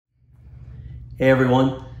Hey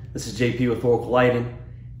everyone, this is JP with Oracle Lighting.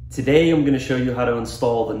 Today I'm going to show you how to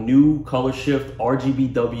install the new ColorSHIFT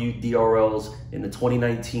RGB+W DRLs in the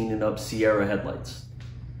 2019 and up Sierra headlights.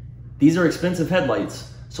 These are expensive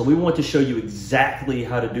headlights, so we want to show you exactly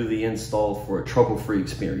how to do the install for a trouble-free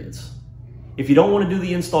experience. If you don't want to do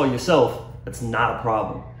the install yourself, that's not a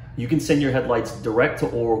problem. You can send your headlights direct to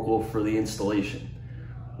Oracle for the installation.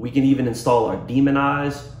 We can even install our demon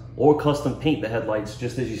eyes or custom paint the headlights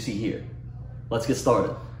just as you see here. Let's get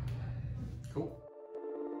started. Cool.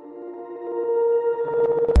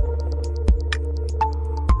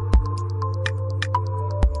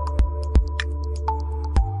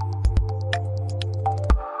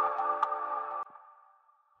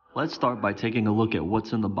 Let's start by taking a look at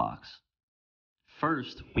what's in the box.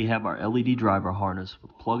 First, we have our LED driver harness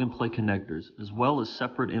with plug-and-play connectors as well as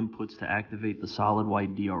separate inputs to activate the solid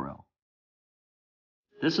white DRL.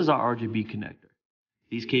 This is our RGB connector.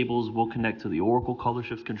 These cables will connect to the Oracle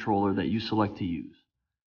ColorSHIFT controller that you select to use.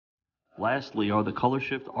 Lastly are the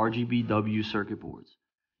ColorSHIFT RGB+W circuit boards.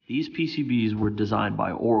 These PCBs were designed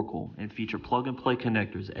by Oracle and feature plug-and-play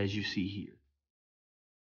connectors as you see here.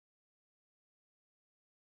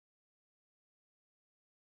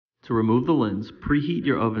 To remove the lens, preheat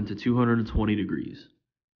your oven to 220 degrees.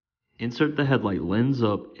 Insert the headlight lens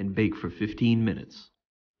up and bake for 15 minutes.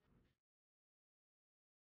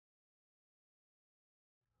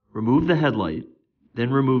 Remove the headlight,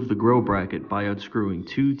 then remove the grill bracket by unscrewing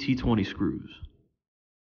 2 T20 screws.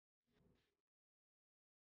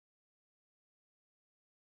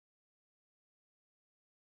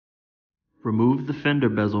 Remove the fender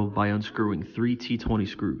bezel by unscrewing 3 T20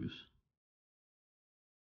 screws.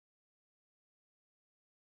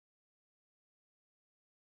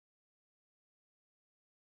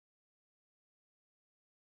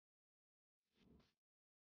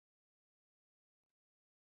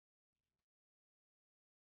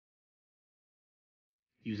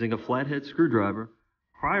 Using a flathead screwdriver,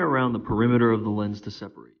 pry around the perimeter of the lens to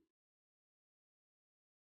separate.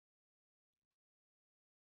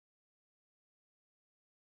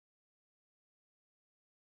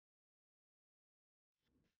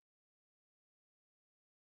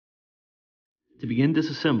 To begin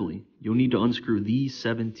disassembly, you'll need to unscrew these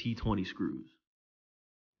 7 T20 screws.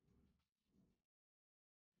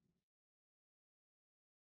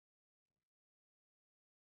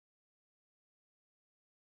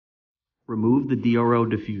 Remove the DRL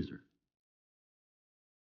diffuser.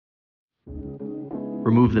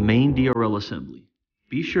 Remove the main DRL assembly.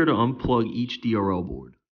 Be sure to unplug each DRL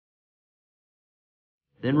board.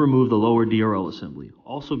 Then remove the lower DRL assembly.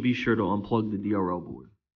 Also be sure to unplug the DRL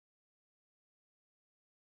board.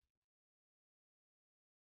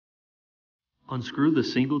 Unscrew the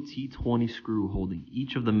single T20 screw holding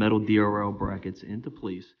each of the metal DRL brackets into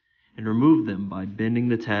place and remove them by bending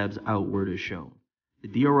the tabs outward as shown. The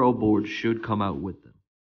DRL board should come out with them.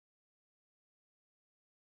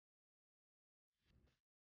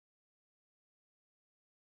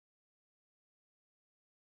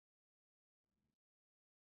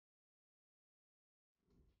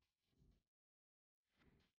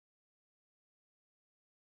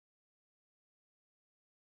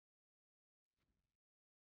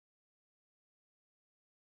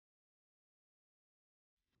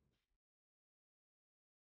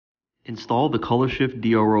 Install the ColorSHIFT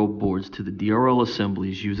DRL boards to the DRL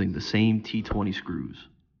assemblies using the same T20 screws.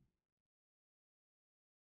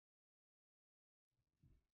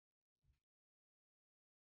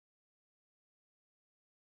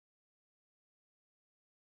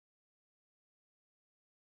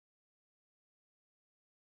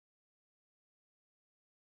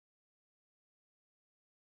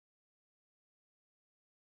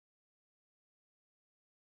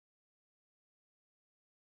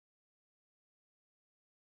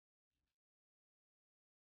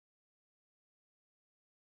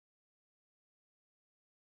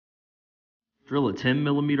 Drill a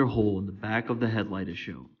 10mm hole in the back of the headlight as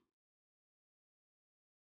shown.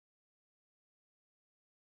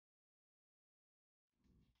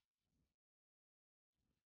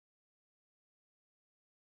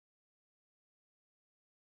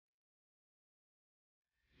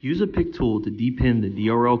 Use a pick tool to depin the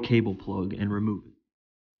DRL cable plug and remove it.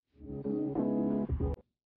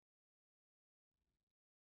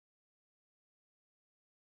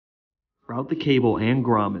 Route the cable and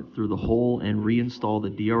grommet through the hole and reinstall the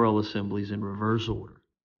DRL assemblies in reverse order.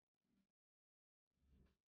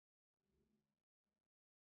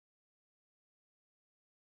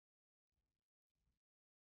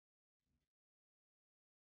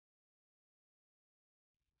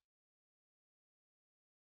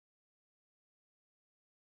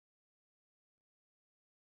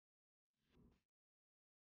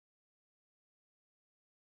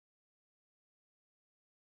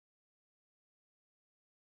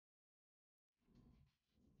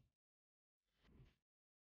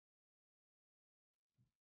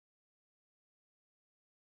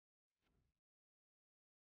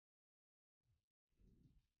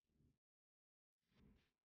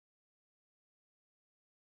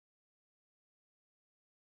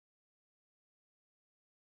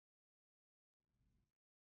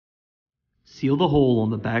 Seal the hole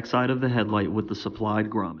on the backside of the headlight with the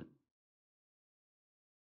supplied grommet.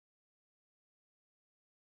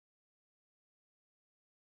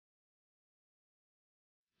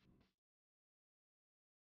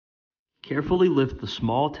 Carefully lift the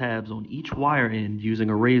small tabs on each wire end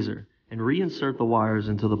using a razor and reinsert the wires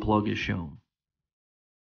until the plug is shown.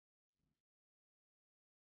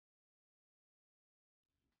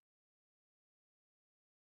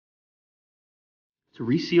 To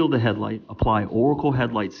reseal the headlight, apply Oracle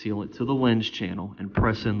headlight sealant to the lens channel and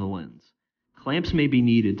press in the lens. Clamps may be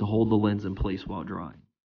needed to hold the lens in place while drying.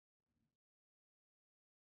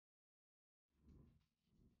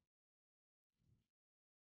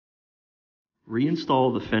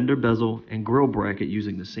 Reinstall the fender bezel and grille bracket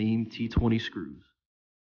using the same T20 screws.